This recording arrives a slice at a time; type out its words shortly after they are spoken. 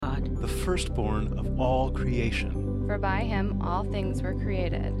the firstborn of all creation. For by him all things were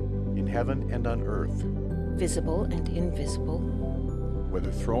created, in heaven and on earth, visible and invisible,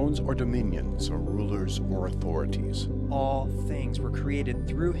 whether thrones or dominions or rulers or authorities. All things were created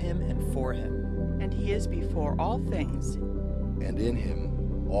through him and for him. And he is before all things. And in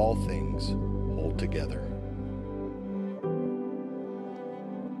him all things hold together.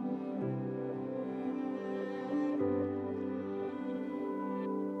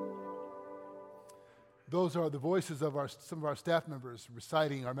 Those are the voices of some of our staff members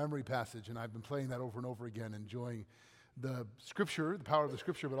reciting our memory passage, and I've been playing that over and over again, enjoying the scripture, the power of the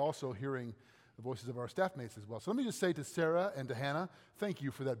scripture, but also hearing the voices of our staff mates as well. So let me just say to Sarah and to Hannah, thank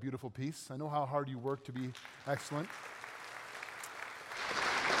you for that beautiful piece. I know how hard you work to be excellent.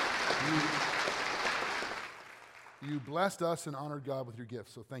 You blessed us and honored God with your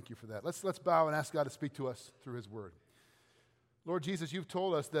gifts, so thank you for that. Let's bow and ask God to speak to us through his word. Lord Jesus, you've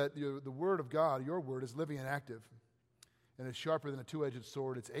told us that the word of God, your word, is living and active, and is sharper than a two-edged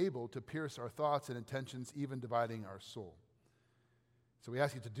sword. It's able to pierce our thoughts and intentions, even dividing our soul. So we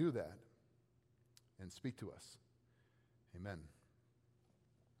ask you to do that and speak to us. Amen.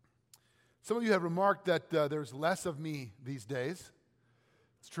 Some of you have remarked that there's less of me these days.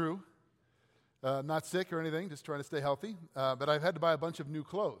 It's true. I'm not sick or anything, just trying to stay healthy. But I've had to buy a bunch of new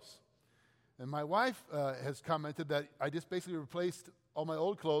clothes. And my wife has commented that I just basically replaced all my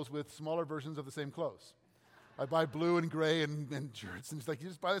old clothes with smaller versions of the same clothes. I buy blue and gray and shirts, and it's like, you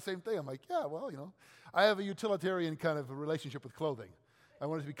just buy the same thing. I'm like, yeah, well, I have a utilitarian kind of a relationship with clothing. I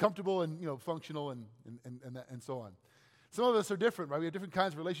want it to be comfortable and, functional and so on. Some of us are different, right? We have different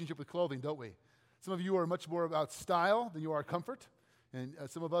kinds of relationship with clothing, don't we? Some of you are much more about style than you are comfort. And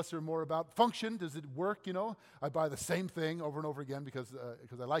some of us are more about function. Does it work, I buy the same thing over and over again because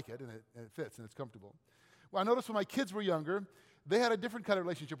I like it and it fits and it's comfortable. Well, I noticed when my kids were younger, they had a different kind of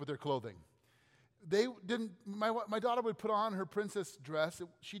relationship with their clothing. They didn't, my daughter would put on her princess dress.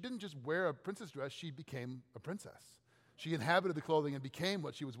 She didn't just wear a princess dress, she became a princess. She inhabited the clothing and became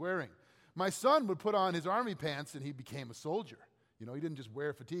what she was wearing. My son would put on his army pants and he became a soldier. He didn't just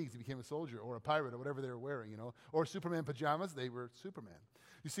wear fatigues, he became a soldier or a pirate or whatever they were wearing, Or Superman pajamas, they were Superman.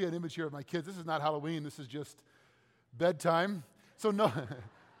 You see an image here of my kids. This is not Halloween, this is just bedtime. So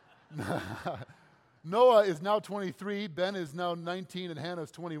Noah is now 23, Ben is now 19, and Hannah is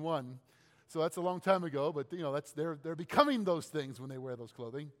 21. So that's a long time ago, but they're becoming those things when they wear those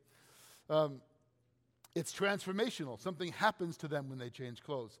clothing. It's transformational. Something happens to them when they change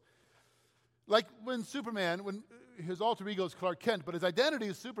clothes. Like when his alter ego is Clark Kent, but his identity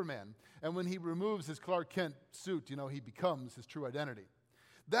is Superman. And when he removes his Clark Kent suit, he becomes his true identity.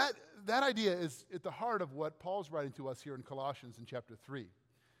 That idea is at the heart of what Paul's writing to us here in Colossians in chapter 3.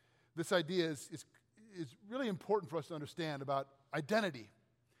 This idea is really important for us to understand about identity,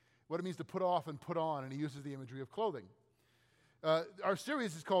 what it means to put off and put on, and he uses the imagery of clothing. Our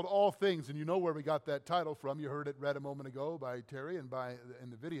series is called All Things, and you know where we got that title from. You heard it read a moment ago by Terry and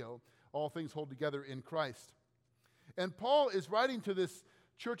in the video. All things hold together in Christ. And Paul is writing to this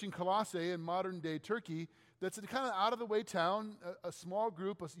church in Colossae in modern-day Turkey that's a kind of out-of-the-way town, a small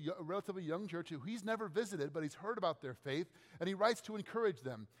group, a relatively young church who he's never visited, but he's heard about their faith, and he writes to encourage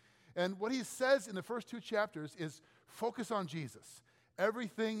them. And what he says in the first 2 chapters is focus on Jesus.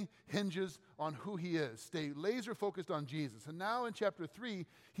 Everything hinges on who he is. Stay laser-focused on Jesus. And now in chapter 3,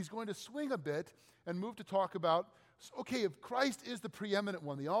 he's going to swing a bit and move to talk about, okay, if Christ is the preeminent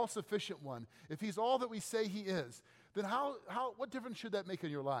one, the all-sufficient one, if he's all that we say he is, then what difference should that make in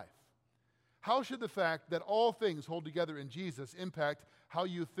your life? How should the fact that all things hold together in Jesus impact how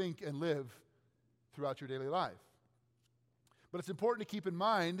you think and live throughout your daily life? But it's important to keep in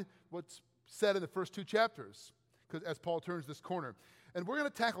mind what's said in the first 2 chapters, because as Paul turns this corner. And we're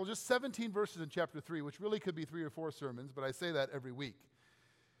going to tackle just 17 verses in chapter 3, which really could be 3 or 4 sermons, but I say that every week.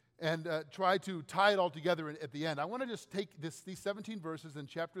 And try to tie it all together at the end. I want to just take these 17 verses in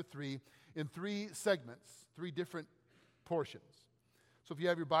chapter 3 in 3 segments, 3 different portions. So if you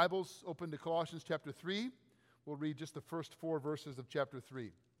have your Bibles open to Colossians chapter 3, we'll read just the first 4 verses of chapter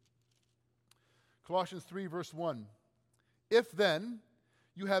 3. Colossians 3, verse 1. If then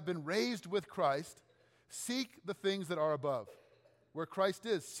you have been raised with Christ, seek the things that are above, where Christ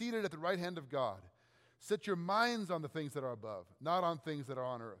is, seated at the right hand of God. Set your minds on the things that are above, not on things that are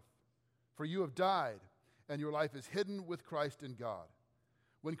on earth. For you have died, and your life is hidden with Christ in God.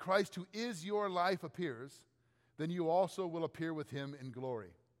 When Christ, who is your life, appears, then you also will appear with him in glory.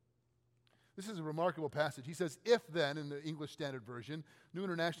 This is a remarkable passage. He says, if then, in the English Standard Version. New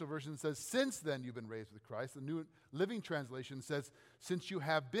International Version says, since then you've been raised with Christ. The New Living Translation says, since you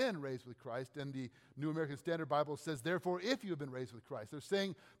have been raised with Christ. And the New American Standard Bible says, therefore, if you have been raised with Christ. They're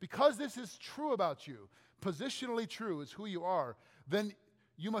saying, because this is true about you, positionally true is who you are, then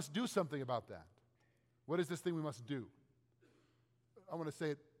you must do something about that. What is this thing we must do? I want to say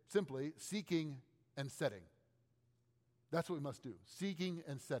it simply, seeking and setting. That's what we must do, seeking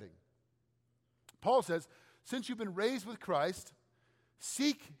and setting. Paul says, since you've been raised with Christ,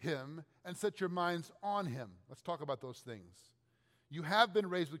 seek him and set your minds on him. Let's talk about those things. You have been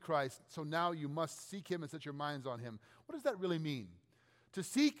raised with Christ, so now you must seek him and set your minds on him. What does that really mean? To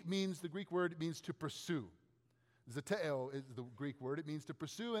seek means, the Greek word, it means to pursue. Zeteo is the Greek word. It means to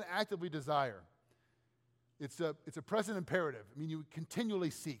pursue and actively desire. It's a present imperative. I mean, you continually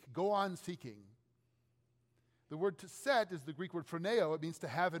seek. Go on seeking. The word to set is the Greek word phroneo. It means to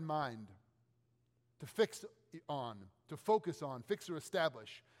have in mind, to fix on, to focus on, fix or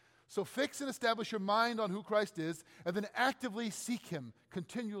establish. So fix and establish your mind on who Christ is, and then actively seek him,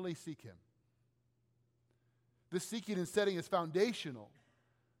 continually seek him. This seeking and setting is foundational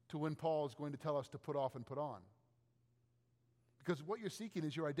to when Paul is going to tell us to put off and put on. Because what you're seeking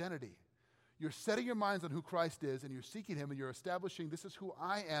is your identity. You're setting your minds on who Christ is, and you're seeking him, and you're establishing, this is who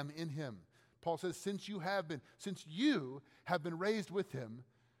I am in him. Paul says, since you have been raised with him,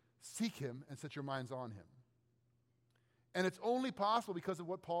 seek him and set your minds on him. And it's only possible because of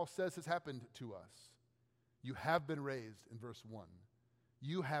what Paul says has happened to us. You have been raised in verse 1.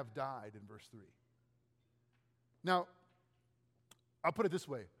 You have died in verse 3. Now, I'll put it this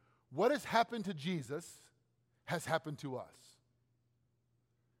way. What has happened to Jesus has happened to us.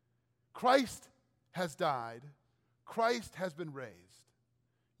 Christ has died. Christ has been raised.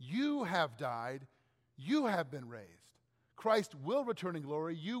 You have died. You have been raised. Christ will return in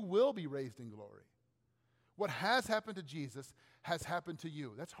glory. You will be raised in glory. What has happened to Jesus has happened to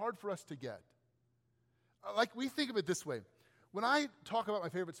you. That's hard for us to get. Like, we think of it this way. When I talk about my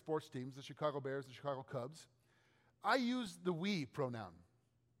favorite sports teams, the Chicago Bears, the Chicago Cubs, I use the we pronoun.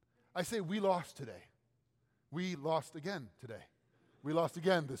 I say, we lost today. We lost again today. We lost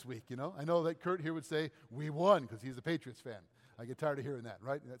again this week, you know. I know that Kurt here would say, we won, because he's a Patriots fan. I get tired of hearing that,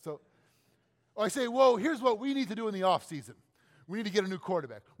 right? So I say, whoa, here's what we need to do in the off season. We need to get a new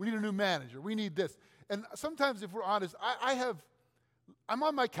quarterback. We need a new manager. We need this. And sometimes, if we're honest, I'm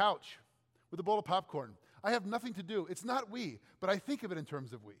on my couch with a bowl of popcorn. I have nothing to do. It's not we, but I think of it in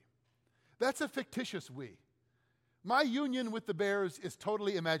terms of we. That's a fictitious we. My union with the Bears is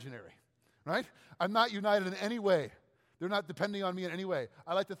totally imaginary, right? I'm not united in any way. They're not depending on me in any way.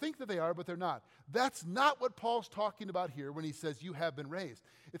 I like to think that they are, but they're not. That's not what Paul's talking about here when he says you have been raised.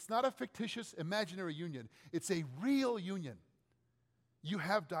 It's not a fictitious, imaginary union. It's a real union. You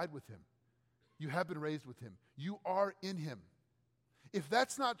have died with him. You have been raised with him. You are in him. If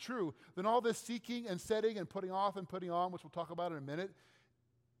that's not true, then all this seeking and setting and putting off and putting on, which we'll talk about in a minute,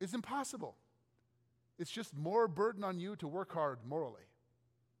 is impossible. It's just more burden on you to work hard morally,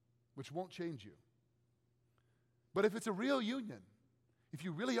 which won't change you. But if it's a real union, if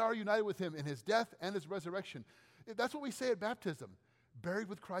you really are united with him in his death and his resurrection, that's what we say at baptism, buried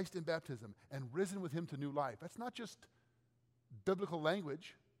with Christ in baptism and risen with him to new life. That's not just biblical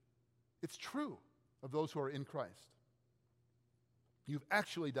language. It's true of those who are in Christ. You've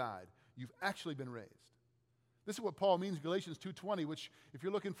actually died. You've actually been raised. This is what Paul means in Galatians 2:20, which if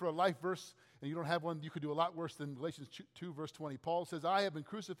you're looking for a life verse and you don't have one, you could do a lot worse than Galatians 2 verse 20. Paul says, I have been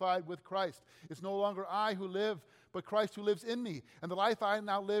crucified with Christ. It's no longer I who live, but Christ who lives in me. And the life I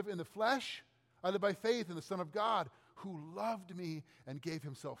now live in the flesh, I live by faith in the Son of God, who loved me and gave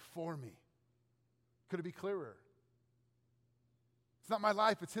himself for me. Could it be clearer? It's not my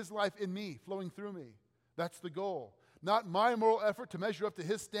life, it's his life in me, flowing through me. That's the goal. Not my moral effort to measure up to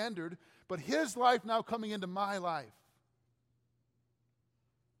his standard, but his life now coming into my life.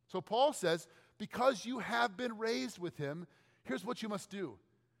 So Paul says, because you have been raised with him, here's what you must do.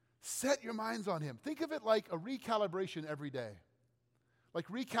 Set your minds on him. Think of it like a recalibration every day. Like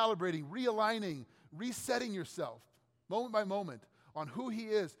recalibrating, realigning, resetting yourself moment by moment on who he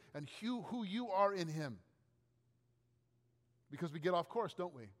is and who you are in him. Because we get off course,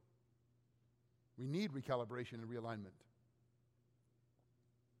 don't we? We need recalibration and realignment.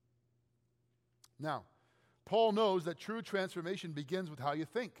 Now, Paul knows that true transformation begins with how you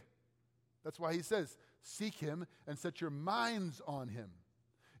think. That's why he says, seek him and set your minds on him.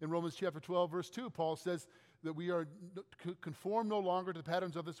 In Romans chapter 12, verse 2, Paul says that we are conformed no longer to the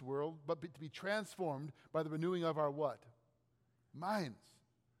patterns of this world, but to be transformed by the renewing of our what? Minds.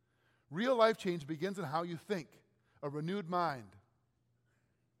 Real life change begins in how you think, a renewed mind.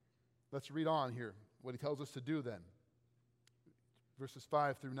 Let's read on here, what he tells us to do then. Verses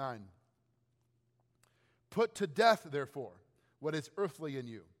 5 through 9. Put to death, therefore, what is earthly in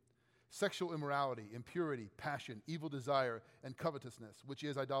you: sexual immorality, impurity, passion, evil desire, and covetousness, which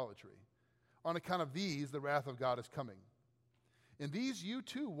is idolatry. On account of these, the wrath of God is coming. In these you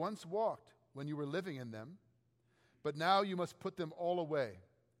too once walked when you were living in them, but now you must put them all away: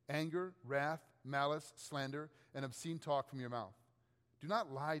 anger, wrath, malice, slander, and obscene talk from your mouth. Do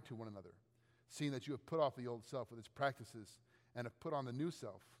not lie to one another, seeing that you have put off the old self with its practices and have put on the new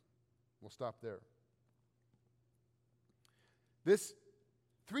self. We'll stop there. This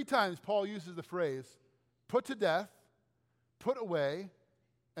 3 times Paul uses the phrase put to death, put away,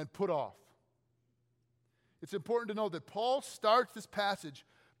 and put off. It's important to know that Paul starts this passage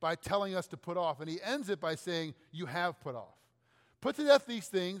by telling us to put off, and he ends it by saying, you have put off. Put to death these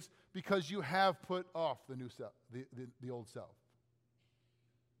things because you have put off the new self, the old self.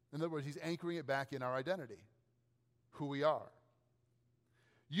 In other words, he's anchoring it back in our identity, who we are.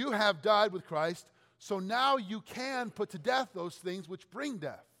 You have died with Christ, so now you can put to death those things which bring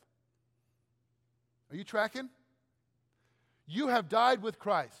death. Are you tracking? You have died with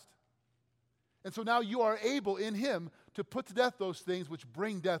Christ. And so now you are able in him to put to death those things which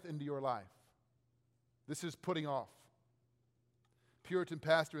bring death into your life. This is putting off. Puritan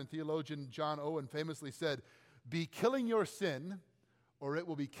pastor and theologian John Owen famously said, "Be killing your sin, or it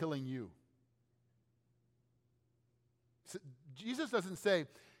will be killing you." So Jesus doesn't say,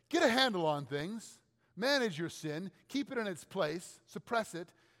 get a handle on things, manage your sin, keep it in its place, suppress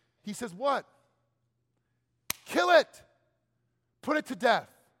it. He says what? Kill it. Put it to death.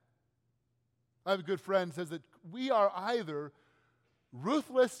 I have a good friend who says that we are either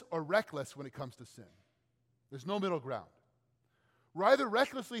ruthless or reckless when it comes to sin. There's no middle ground. We're either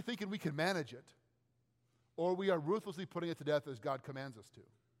recklessly thinking we can manage it, or we are ruthlessly putting it to death as God commands us to.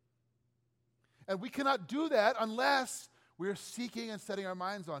 And we cannot do that unless we're seeking and setting our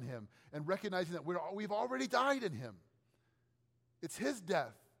minds on him and recognizing that we've already died in him. It's his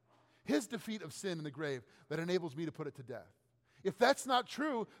death, his defeat of sin in the grave that enables me to put it to death. If that's not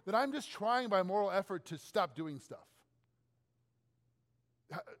true, then I'm just trying by moral effort to stop doing stuff.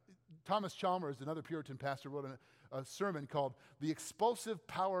 Thomas Chalmers, another Puritan pastor, wrote a sermon called The Explosive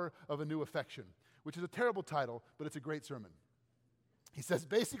Power of a New Affection, which is a terrible title, but it's a great sermon. He says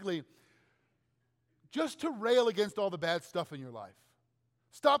basically, just to rail against all the bad stuff in your life.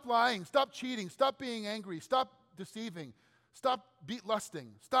 Stop lying, stop cheating, stop being angry, stop deceiving, stop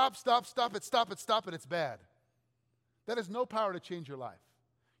lusting. Stop it, it's bad. That has no power to change your life.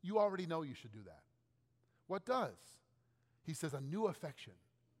 You already know you should do that. What does? He says a new affection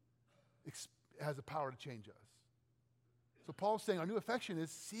has the power to change us. So Paul's saying our new affection is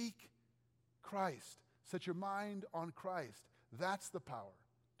seek Christ. Set your mind on Christ. That's the power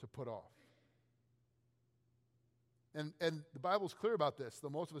to put off. And the Bible's clear about this, though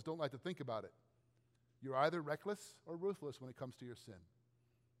most of us don't like to think about it. You're either reckless or ruthless when it comes to your sin.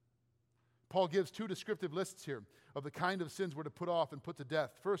 Paul gives 2 descriptive lists here of the kind of sins we're to put off and put to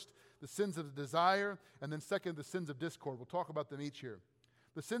death. First, the sins of desire, and then second, the sins of discord. We'll talk about them each here.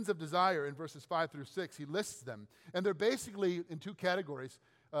 The sins of desire in verses 5 through 6, he lists them. And they're basically in 2 categories.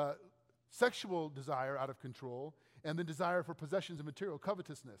 Sexual desire out of control, and then desire for possessions and material,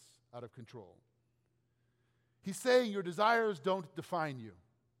 covetousness out of control. He's saying your desires don't define you.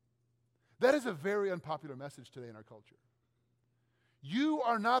 That is a very unpopular message today in our culture. You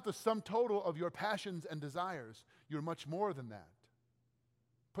are not the sum total of your passions and desires. You're much more than that.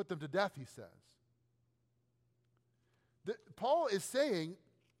 Put them to death, he says. Paul is saying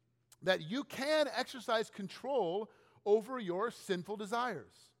that you can exercise control over your sinful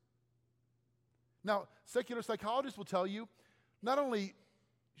desires. Now, secular psychologists will tell you, not only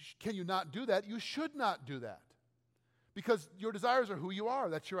can you not do that, you should not do that. Because your desires are who you are.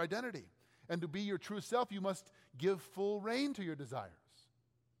 That's your identity. And to be your true self, you must give full rein to your desires.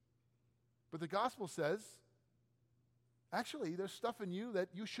 But the gospel says, actually, there's stuff in you that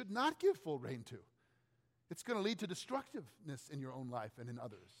you should not give full rein to. It's going to lead to destructiveness in your own life and in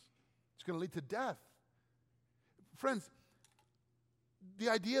others. It's going to lead to death. Friends, the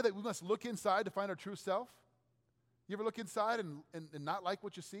idea that we must look inside to find our true self, you ever look inside and not like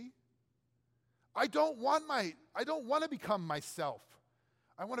what you see? I don't want to become myself.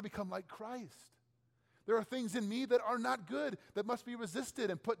 I want to become like Christ. There are things in me that are not good, that must be resisted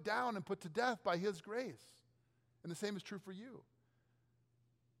and put down and put to death by his grace. And the same is true for you.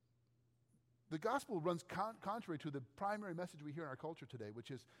 The gospel runs contrary to the primary message we hear in our culture today,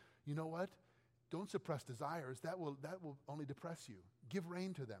 which is, you know what? Don't suppress desires. That will only depress you. Give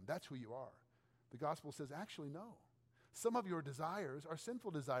rein to them. That's who you are. The gospel says, actually, no. Some of your desires are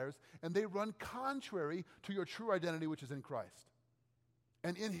sinful desires, and they run contrary to your true identity, which is in Christ.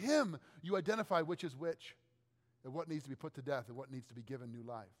 And in him, you identify which is which, and what needs to be put to death, and what needs to be given new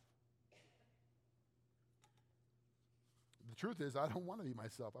life. The truth is, I don't want to be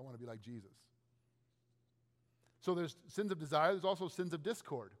myself. I want to be like Jesus. So there's sins of desire. There's also sins of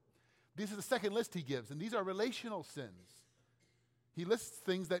discord. This is the second list he gives, and these are relational sins. He lists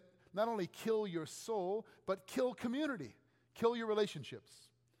things that not only kill your soul, but kill community, kill your relationships.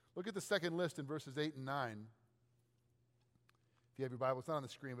 Look at the second list in verses 8 and 9. If you have your Bible, it's not on the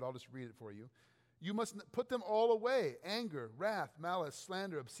screen, but I'll just read it for you. You must put them all away: anger, wrath, malice,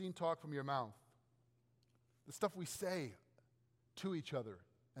 slander, obscene talk from your mouth. The stuff we say to each other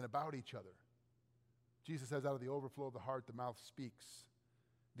and about each other. Jesus says, out of the overflow of the heart, the mouth speaks.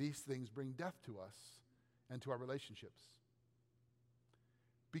 These things bring death to us and to our relationships.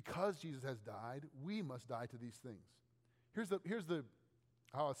 Because Jesus has died, we must die to these things. Here's the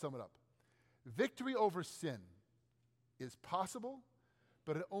how I'll sum it up. Victory over sin is possible,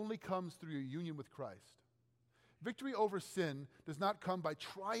 but it only comes through your union with Christ. Victory over sin does not come by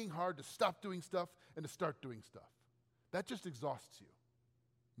trying hard to stop doing stuff and to start doing stuff. That just exhausts you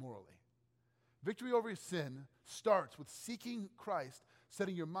morally. Victory over sin starts with seeking Christ,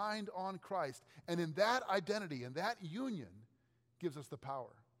 setting your mind on Christ, and in that identity, in that union, gives us the power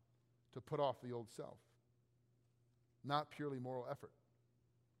to put off the old self, not purely moral effort.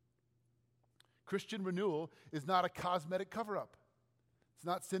 Christian renewal is not a cosmetic cover-up. It's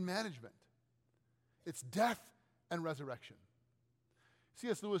not sin management. It's death and resurrection.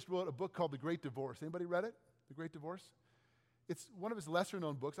 C.S. Lewis wrote a book called The Great Divorce. Anybody read it? The Great Divorce? It's one of his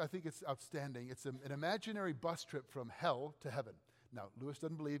lesser-known books. I think it's outstanding. It's an imaginary bus trip from hell to heaven. Now, Lewis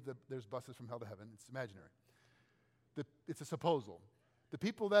doesn't believe that there's buses from hell to heaven. It's imaginary. It's a supposal. The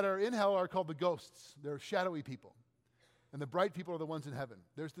people that are in hell are called the ghosts. They're shadowy people. And the bright people are the ones in heaven.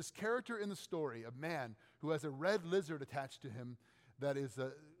 There's this character in the story, a man who has a red lizard attached to him that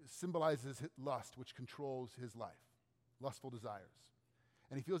symbolizes lust, which controls his life, lustful desires.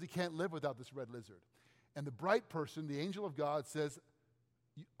 And he feels he can't live without this red lizard. And the bright person, the angel of God, says,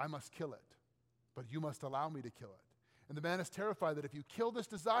 I must kill it, but you must allow me to kill it. And the man is terrified that if you kill this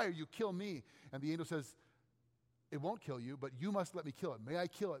desire, you kill me. And the angel says, it won't kill you, but you must let me kill it. May I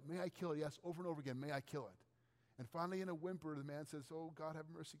kill it? May I kill it? Yes, over and over again, may I kill it? And finally, in a whimper, the man says, oh, God have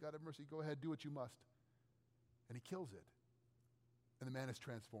mercy, God have mercy. Go ahead, do what you must. And he kills it. And the man is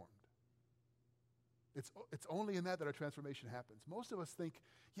transformed. It's only in that our transformation happens. Most of us think,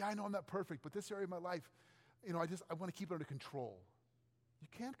 yeah, I know I'm not perfect, but this area of my life, I want to keep it under control. You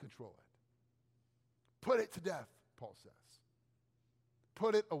can't control it. Put it to death, Paul says.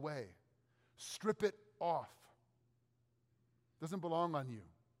 Put it away. Strip it off. Doesn't belong on you.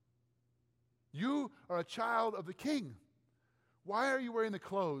 You are a child of the King. Why are you wearing the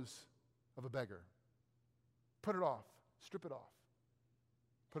clothes of a beggar? Put it off. Strip it off.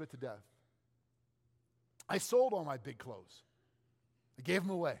 Put it to death. I sold all my big clothes. I gave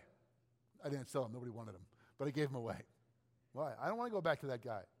them away. I didn't sell them. Nobody wanted them. But I gave them away. Why? I don't want to go back to that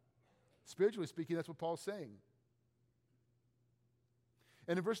guy. Spiritually speaking, that's what Paul's saying.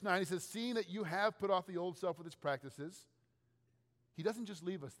 And in verse 9, he says, seeing that you have put off the old self with its practices, he doesn't just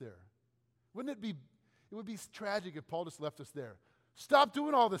leave us there. It would be tragic if Paul just left us there. Stop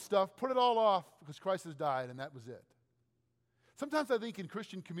doing all this stuff, put it all off because Christ has died, and that was it. Sometimes I think in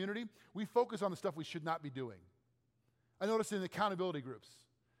Christian community, we focus on the stuff we should not be doing. I notice in accountability groups.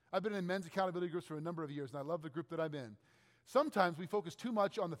 I've been in men's accountability groups for a number of years, and I love the group that I'm in. Sometimes we focus too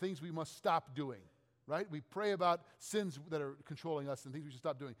much on the things we must stop doing, right? We pray about sins that are controlling us and things we should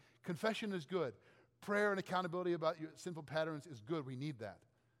stop doing. Confession is good. Prayer and accountability about your sinful patterns is good. We need that.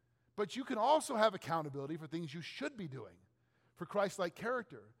 But you can also have accountability for things you should be doing, for Christ-like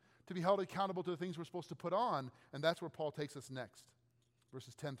character, to be held accountable to the things we're supposed to put on, and that's where Paul takes us next,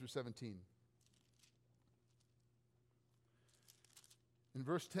 verses 10 through 17. In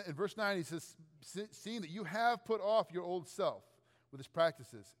verse 9, he says, seeing that you have put off your old self with its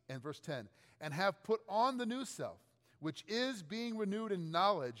practices, and verse 10, and have put on the new self, which is being renewed in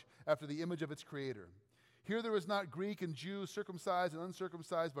knowledge after the image of its creator. Here there is not Greek and Jew, circumcised and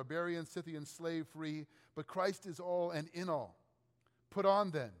uncircumcised, barbarian, Scythian, slave, free, but Christ is all and in all. Put on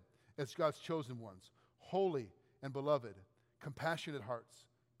then, as God's chosen ones, holy and beloved, compassionate hearts,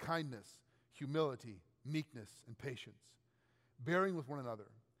 kindness, humility, meekness, and patience, bearing with one another.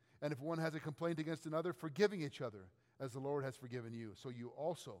 And if one has a complaint against another, forgiving each other, as the Lord has forgiven you, so you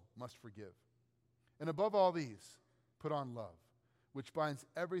also must forgive. And above all these, put on love, which binds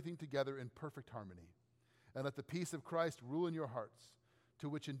everything together in perfect harmony. And let the peace of Christ rule in your hearts, to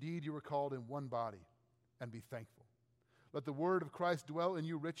which indeed you were called in one body, and be thankful. Let the word of Christ dwell in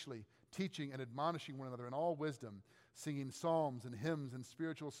you richly, teaching and admonishing one another in all wisdom, singing psalms and hymns and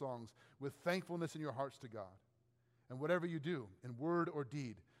spiritual songs with thankfulness in your hearts to God. And whatever you do, in word or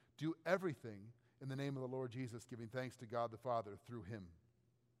deed, do everything in the name of the Lord Jesus, giving thanks to God the Father through him.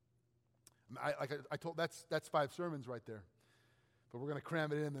 I told that's 5 sermons right there. But we're going to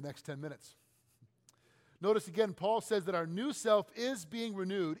cram it in the next 10 minutes. Notice again, Paul says that our new self is being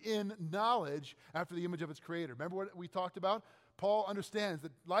renewed in knowledge after the image of its creator. Remember what we talked about? Paul understands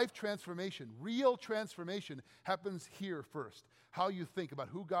that life transformation, real transformation, happens here first. How you think about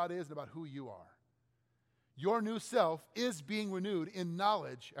who God is and about who you are. Your new self is being renewed in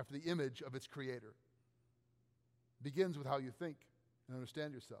knowledge after the image of its creator. It begins with how you think and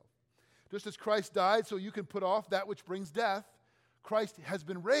understand yourself. Just as Christ died so you can put off that which brings death, Christ has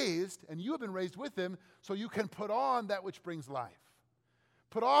been raised, and you have been raised with him, so you can put on that which brings life.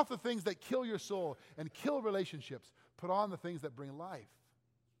 Put off the things that kill your soul and kill relationships. Put on the things that bring life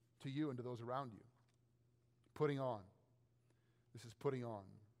to you and to those around you. Putting on. This is putting on.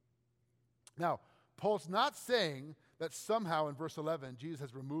 Now, Paul's not saying that somehow in verse 11, Jesus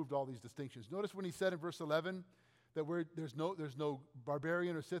has removed all these distinctions. Notice when he said in verse 11 that there's no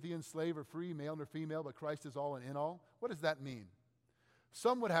barbarian or Scythian, slave or free, male nor female, but Christ is all and in all. What does that mean?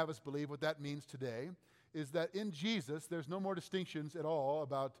 Some would have us believe what that means today is that in Jesus, there's no more distinctions at all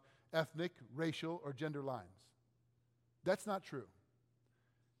about ethnic, racial, or gender lines. That's not true.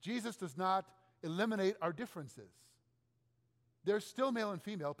 Jesus does not eliminate our differences. There's still male and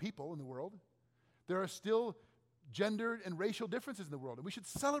female people in the world. There are still gendered and racial differences in the world, and we should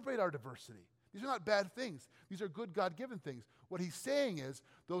celebrate our diversity. These are not bad things. These are good God-given things. What he's saying is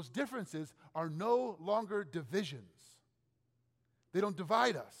those differences are no longer divisions. They don't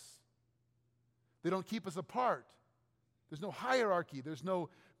divide us. They don't keep us apart. There's no hierarchy. There's no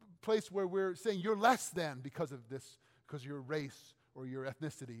place where we're saying you're less than because of this, because of your race or your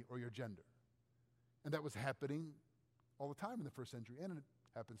ethnicity or your gender. And that was happening all the time in the first century, and it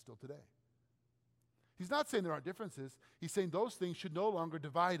happens still today. He's not saying there aren't differences. He's saying those things should no longer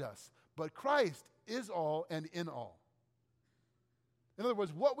divide us. But Christ is all and in all. In other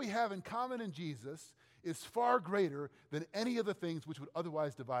words, what we have in common in Jesus is far greater than any of the things which would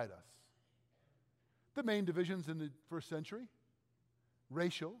otherwise divide us. The main divisions in the first century: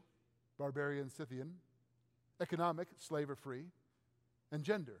 racial, barbarian, Scythian; economic, slave or free; and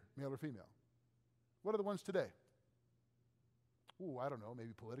gender, male or female. What are the ones today? I don't know,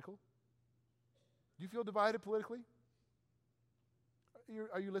 maybe political? Do you feel divided politically?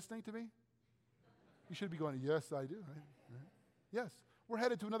 Are you listening to me? You should be going, yes, I do. Right? Yes. We're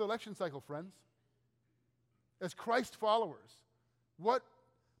headed to another election cycle, friends. As Christ followers, what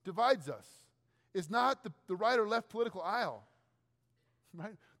divides us is not the right or left political aisle.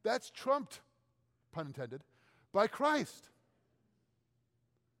 Right? That's trumped, pun intended, by Christ.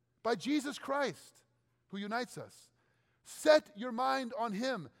 By Jesus Christ, who unites us. Set your mind on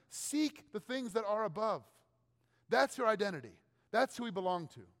him. Seek the things that are above. That's your identity. That's who we belong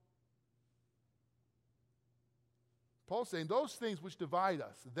to. Paul's saying those things which divide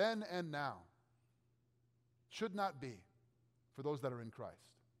us then and now should not be for those that are in Christ.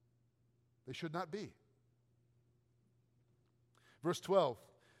 They should not be. Verse 12.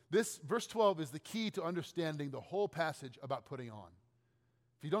 Verse 12 is the key to understanding the whole passage about putting on.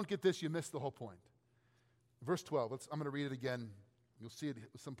 If you don't get this, you miss the whole point. Verse 12. I'm going to read it again. You'll see it,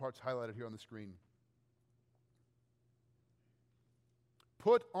 some parts highlighted here on the screen.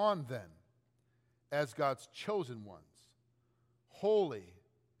 Put on then, as God's chosen ones, holy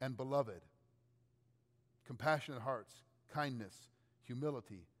and beloved, compassionate hearts, kindness,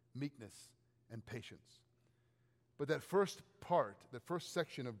 humility, meekness, and patience. But that first part, that first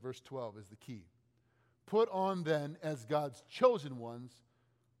section of verse 12 is the key. Put on then, as God's chosen ones,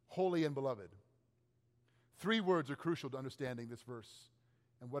 holy and beloved. 3 words are crucial to understanding this verse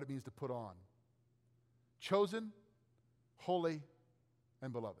and what it means to put on. Chosen, holy,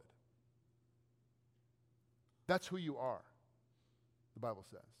 and beloved. That's who you are, the Bible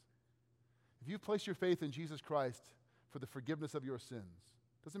says. If you place your faith in Jesus Christ for the forgiveness of your sins,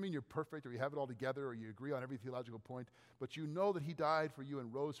 doesn't mean you're perfect or you have it all together or you agree on every theological point, but you know that he died for you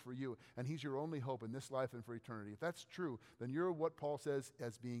and rose for you, and he's your only hope in this life and for eternity. If that's true, then you're what Paul says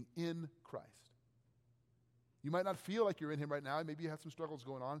as being in Christ. You might not feel like you're in him right now. Maybe you have some struggles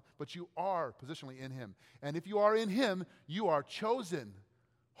going on, but you are positionally in him. And if you are in him, you are chosen,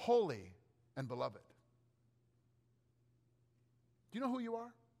 holy, and beloved. Do you know who you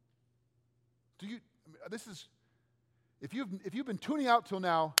are? If you've been tuning out till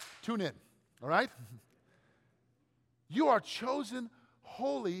now, tune in, all right? You are chosen,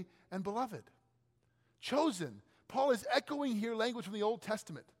 holy, and beloved. Chosen Paul is echoing here language from the Old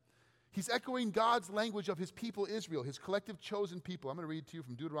Testament. He's echoing God's language of his people Israel, his collective chosen people. I'm going to read to you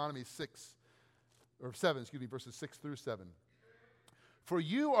from Deuteronomy 7, verses 6 through 7. For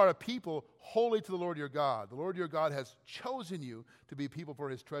you are a people holy to the Lord your God. The Lord your God has chosen you to be people for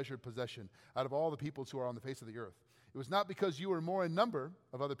his treasured possession out of all the peoples who are on the face of the earth. It was not because you were more in number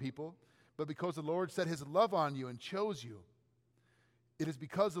of other people, but because the Lord set his love on you and chose you. It is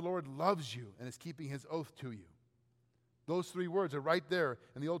because the Lord loves you and is keeping his oath to you. Those three words are right there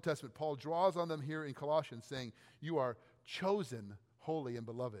in the Old Testament. Paul draws on them here in Colossians, saying, you are chosen, holy, and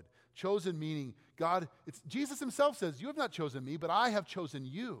beloved. Chosen meaning God, Jesus himself says, you have not chosen me, but I have chosen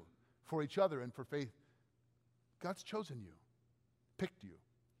you for each other and for faith. God's chosen you, picked you.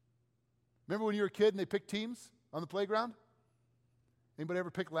 Remember when you were a kid and they picked teams on the playground? Anybody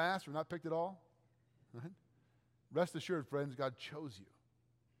ever picked last or not picked at all? Right? Rest assured, friends, God chose you.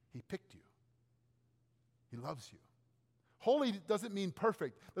 He picked you. He loves you. Holy doesn't mean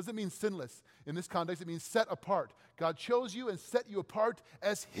perfect, doesn't mean sinless. In this context, it means set apart. God chose you and set you apart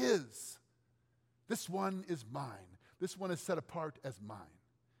as his. This one is mine. This one is set apart as mine.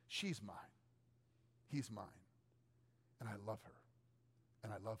 She's mine. He's mine. And I love her.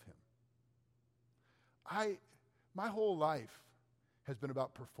 And I love him. My whole life has been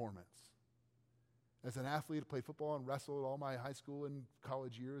about performance. As an athlete, I played football and wrestled all my high school and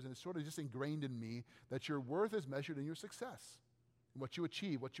college years, and it's sort of just ingrained in me that your worth is measured in your success, in what you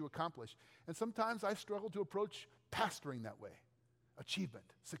achieve, what you accomplish. And sometimes I struggle to approach pastoring that way.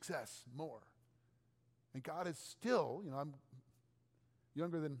 Achievement, success, more. And God is still, I'm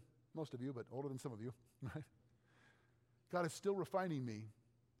younger than most of you, but older than some of you, right? God is still refining me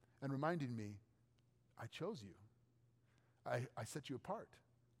and reminding me, I chose you. I set you apart.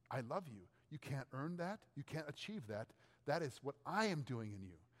 I love you. You can't earn that. You can't achieve that. That is what I am doing in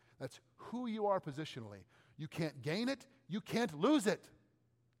you. That's who you are positionally. You can't gain it. You can't lose it.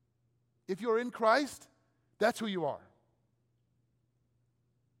 If you're in Christ, that's who you are.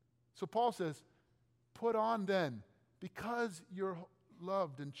 So Paul says, put on then, because you're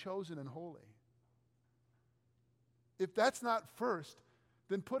loved and chosen and holy. If that's not first,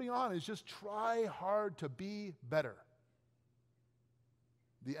 then putting on is just try hard to be better.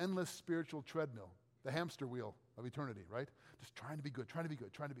 The endless spiritual treadmill, the hamster wheel of eternity, right? Just trying to be good, trying to be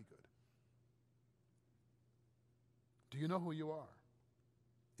good, trying to be good. Do you know who you are?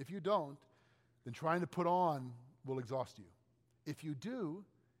 If you don't, then trying to put on will exhaust you. If you do,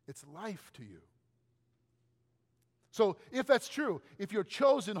 it's life to you. So if that's true, if you're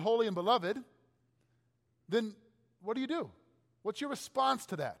chosen, holy, and beloved, then what do? What's your response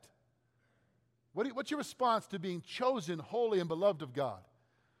to that? What's your response to being chosen, holy, and beloved of God?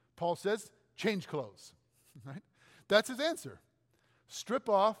 Paul says, change clothes. Right? That's his answer. Strip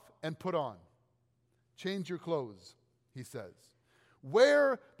off and put on. Change your clothes, he says.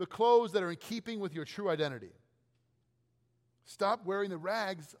 Wear the clothes that are in keeping with your true identity. Stop wearing the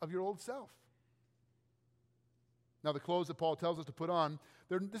rags of your old self. Now, the clothes that Paul tells us to put on,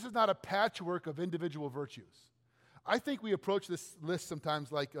 this is not a patchwork of individual virtues. I think we approach this list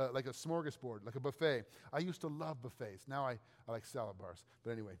sometimes like a smorgasbord, like a buffet. I used to love buffets. Now I like salad bars.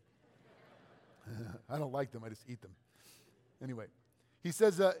 But anyway, I don't like them. I just eat them. Anyway, he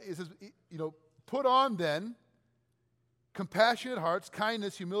says, put on then compassionate hearts,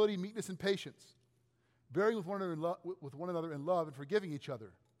 kindness, humility, meekness, and patience, bearing with one another in love and forgiving each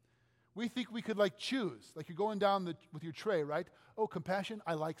other. We think we could choose, like you're going down with your tray, right? Oh, compassion,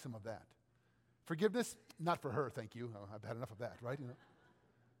 I like some of that. Forgiveness, not for her, thank you. I've had enough of that, right?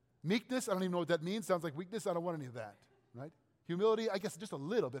 Meekness, I don't even know what that means. Sounds like weakness. I don't want any of that, right? Humility, I guess just a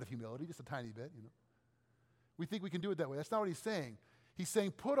little bit of humility, just a tiny bit, We think we can do it that way. That's not what he's saying. He's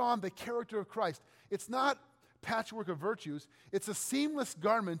saying put on the character of Christ. It's not patchwork of virtues. It's a seamless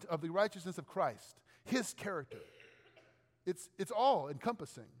garment of the righteousness of Christ, his character. It's all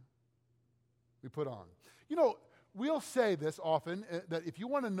encompassing. We put on. We'll say this often, that if you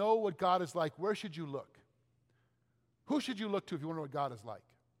want to know what God is like, where should you look? Who should you look to if you want to know what God is like?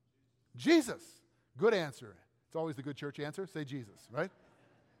 Jesus. Good answer. It's always the good church answer. Say Jesus, right?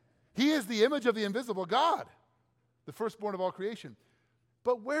 He is the image of the invisible God, the firstborn of all creation.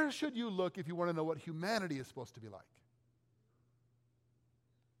 But where should you look if you want to know what humanity is supposed to be like?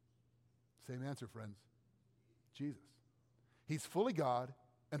 Same answer, friends. Jesus. He's fully God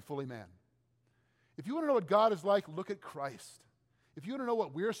and fully man. If you want to know what God is like, look at Christ. If you want to know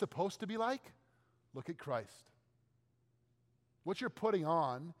what we're supposed to be like, look at Christ. What you're putting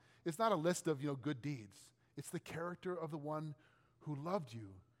on is not a list of, good deeds. It's the character of the one who loved you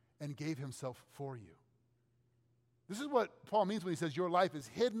and gave himself for you. This is what Paul means when he says your life is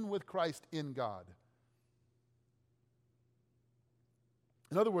hidden with Christ in God.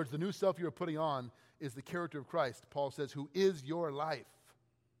 In other words, the new self you are putting on is the character of Christ, Paul says, who is your life.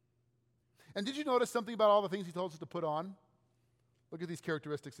 And did you notice something about all the things he tells us to put on? Look at these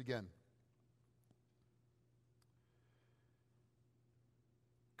characteristics again.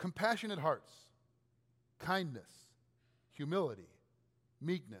 Compassionate hearts, kindness, humility,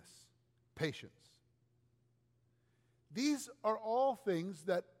 meekness, patience. These are all things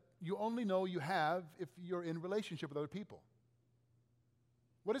that you only know you have if you're in relationship with other people.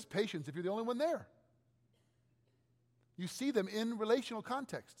 What is patience if you're the only one there? You see them in relational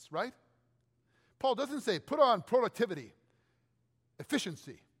contexts, right? Paul doesn't say put on productivity,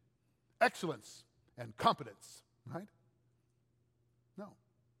 efficiency, excellence, and competence, right? No.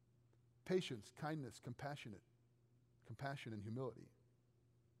 Patience, kindness, compassion, and humility.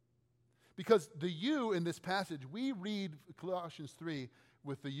 Because the you in this passage, we read Colossians 3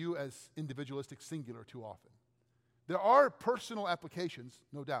 with the you as individualistic singular too often. There are personal applications,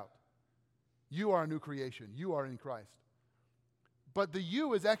 no doubt. You are a new creation. You are in Christ. But the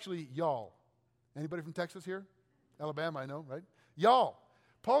you is actually y'all. Anybody from Texas here? Alabama, I know, right? Y'all.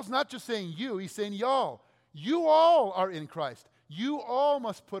 Paul's not just saying you, he's saying y'all. You all are in Christ. You all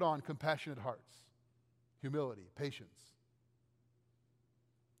must put on compassionate hearts, humility, patience.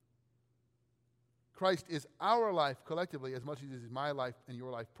 Christ is our life collectively as much as it is my life and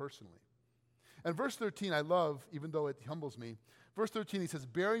your life personally. And verse 13 I love, even though it humbles me. Verse 13 he says,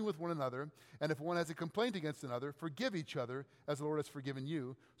 bearing with one another, and if one has a complaint against another, forgive each other as the Lord has forgiven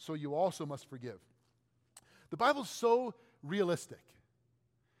you, so you also must forgive. The Bible's so realistic.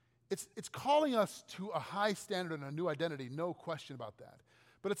 It's calling us to a high standard and a new identity, no question about that.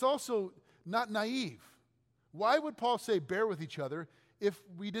 But it's also not naive. Why would Paul say bear with each other if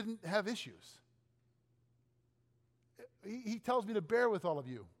we didn't have issues? He tells me to bear with all of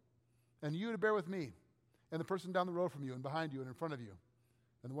you, and you to bear with me, and the person down the road from you, and behind you, and in front of you,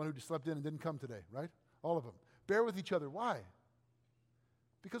 and the one who just slept in and didn't come today, right? All of them. Bear with each other. Why?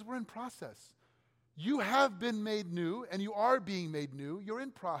 Because we're in process. You have been made new, and you are being made new. You're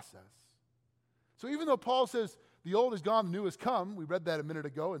in process. So even though Paul says the old is gone, the new has come, we read that a minute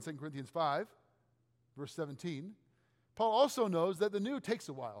ago in 2 Corinthians 5, verse 17, Paul also knows that the new takes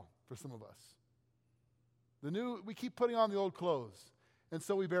a while for some of us. The new, we keep putting on the old clothes, and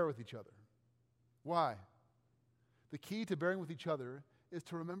so we bear with each other. Why? The key to bearing with each other is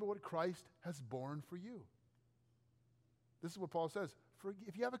to remember what Christ has borne for you. This is what Paul says.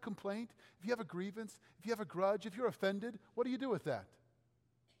 If you have a complaint, if you have a grievance, if you have a grudge, if you're offended, what do you do with that?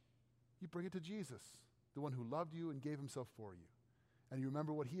 You bring it to Jesus, the one who loved you and gave himself for you. And you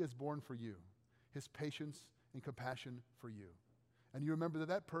remember what he has borne for you, his patience and compassion for you. And you remember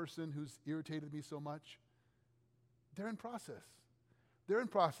that person who's irritated me so much, they're in process. They're in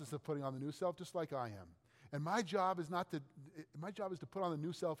process of putting on the new self just like I am. And my job is to put on the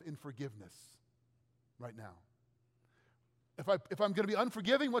new self in forgiveness right now. If I'm going to be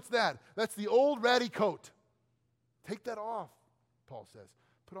unforgiving, what's that? That's the old ratty coat. Take that off, Paul says.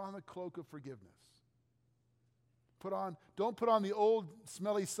 Put on the cloak of forgiveness. Don't put on the old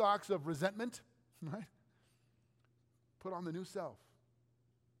smelly socks of resentment, right? Put on the new self.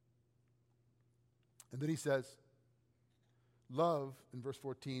 And then he says, love, in verse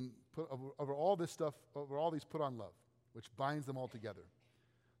 14, over all these put on love, which binds them all together.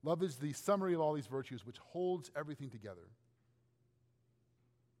 Love is the summary of all these virtues, which holds everything together.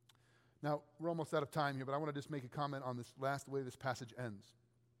 Now, we're almost out of time here, but I want to just make a comment on this last way this passage ends.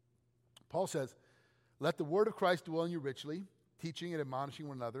 Paul says, let the word of Christ dwell in you richly, teaching and admonishing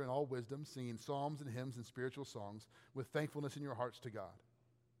one another in all wisdom, singing psalms and hymns and spiritual songs with thankfulness in your hearts to God.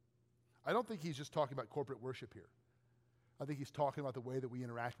 I don't think he's just talking about corporate worship here. I think he's talking about the way that we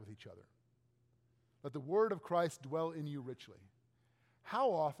interact with each other. Let the word of Christ dwell in you richly.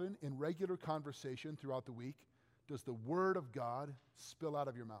 How often in regular conversation throughout the week does the word of God spill out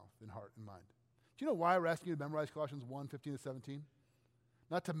of your mouth and heart and mind? Do you know why we're asking you to memorize Colossians 1, 15 to 17?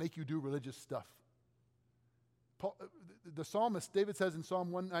 Not to make you do religious stuff. The psalmist, David says in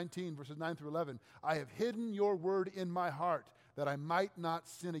Psalm 119, verses 9 through 11, I have hidden your word in my heart that I might not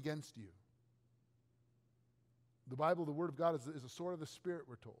sin against you. The Bible, the word of God, is a sword of the Spirit,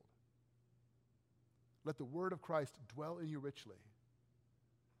 we're told. Let the word of Christ dwell in you richly.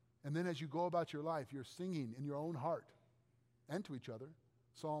 And then as you go about your life, you're singing in your own heart and to each other,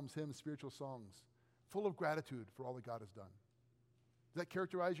 psalms, hymns, spiritual songs, full of gratitude for all that God has done. Does that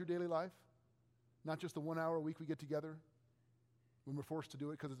characterize your daily life? Not just the 1 hour a week we get together when we're forced to do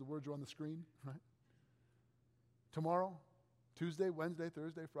it because the words are on the screen, right? Tomorrow, Tuesday, Wednesday,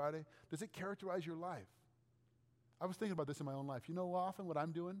 Thursday, Friday, does it characterize your life? I was thinking about this in my own life. You know often what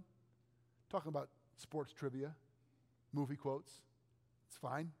I'm doing? Talking about sports trivia, movie quotes, It's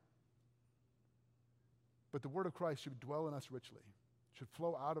fine. But the word of Christ should dwell in us richly, should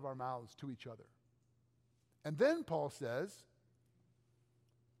flow out of our mouths to each other. And then Paul says,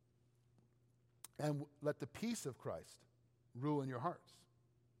 and let the peace of Christ rule in your hearts,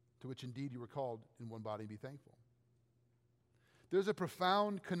 to which indeed you were called in one body, and be thankful. There's a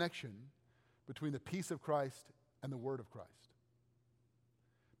profound connection between the peace of Christ and the word of Christ.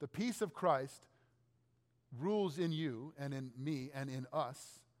 The peace of Christ rules in you and in me and in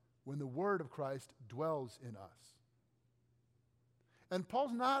us when the word of Christ dwells in us. And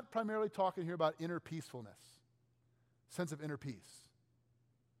Paul's not primarily talking here about inner peacefulness, sense of inner peace.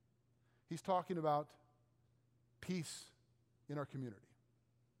 He's talking about peace in our community.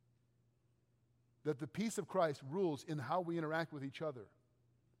 That the peace of Christ rules in how we interact with each other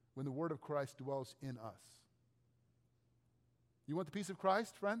when the word of Christ dwells in us. You want the peace of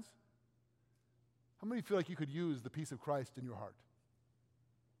Christ, friends? How many feel like you could use the peace of Christ in your heart?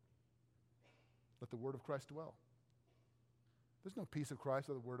 Let the word of Christ dwell. There's no peace of Christ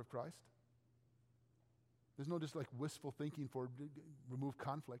without the word of Christ. There's no just like wistful thinking for remove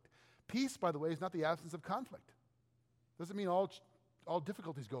conflict. Peace, by the way, is not the absence of conflict. Doesn't mean all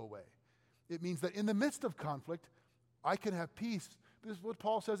difficulties go away. It means that in the midst of conflict, I can have peace. This is what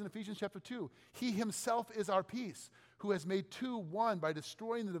Paul says in Ephesians chapter 2. He himself is our peace, who has made two one by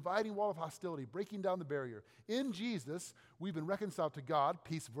destroying the dividing wall of hostility, breaking down the barrier. In Jesus, we've been reconciled to God,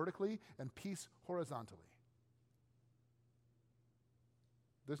 peace vertically and peace horizontally.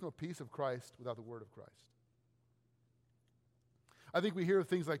 There's no peace of Christ without the word of Christ. I think we hear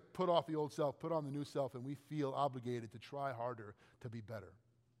things like put off the old self, put on the new self, and we feel obligated to try harder to be better.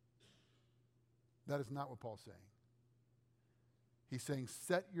 That is not what Paul's saying. He's saying,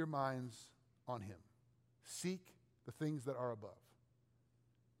 set your minds on him. Seek the things that are above.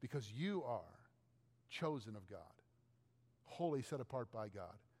 Because you are chosen of God, wholly set apart by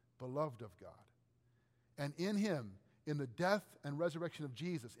God, beloved of God. And in him, in the death and resurrection of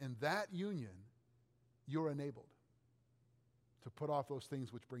Jesus, in that union, you're enabled to put off those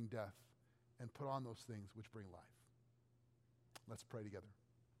things which bring death and put on those things which bring life. Let's pray together.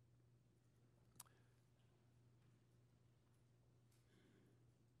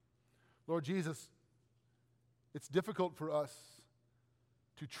 Lord Jesus, it's difficult for us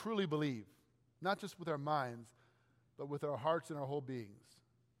to truly believe, not just with our minds, but with our hearts and our whole beings,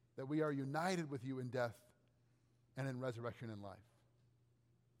 that we are united with you in death and in resurrection and life.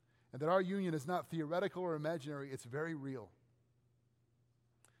 And that our union is not theoretical or imaginary, it's very real.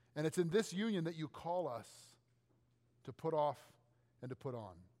 And it's in this union that you call us to put off and to put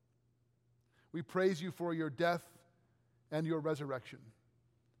on. We praise you for your death and your resurrection.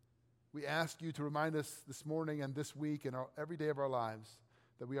 We ask you to remind us this morning and this week and every day of our lives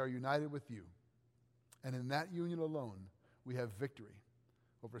that we are united with you. And in that union alone, we have victory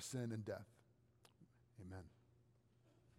over sin and death. Amen.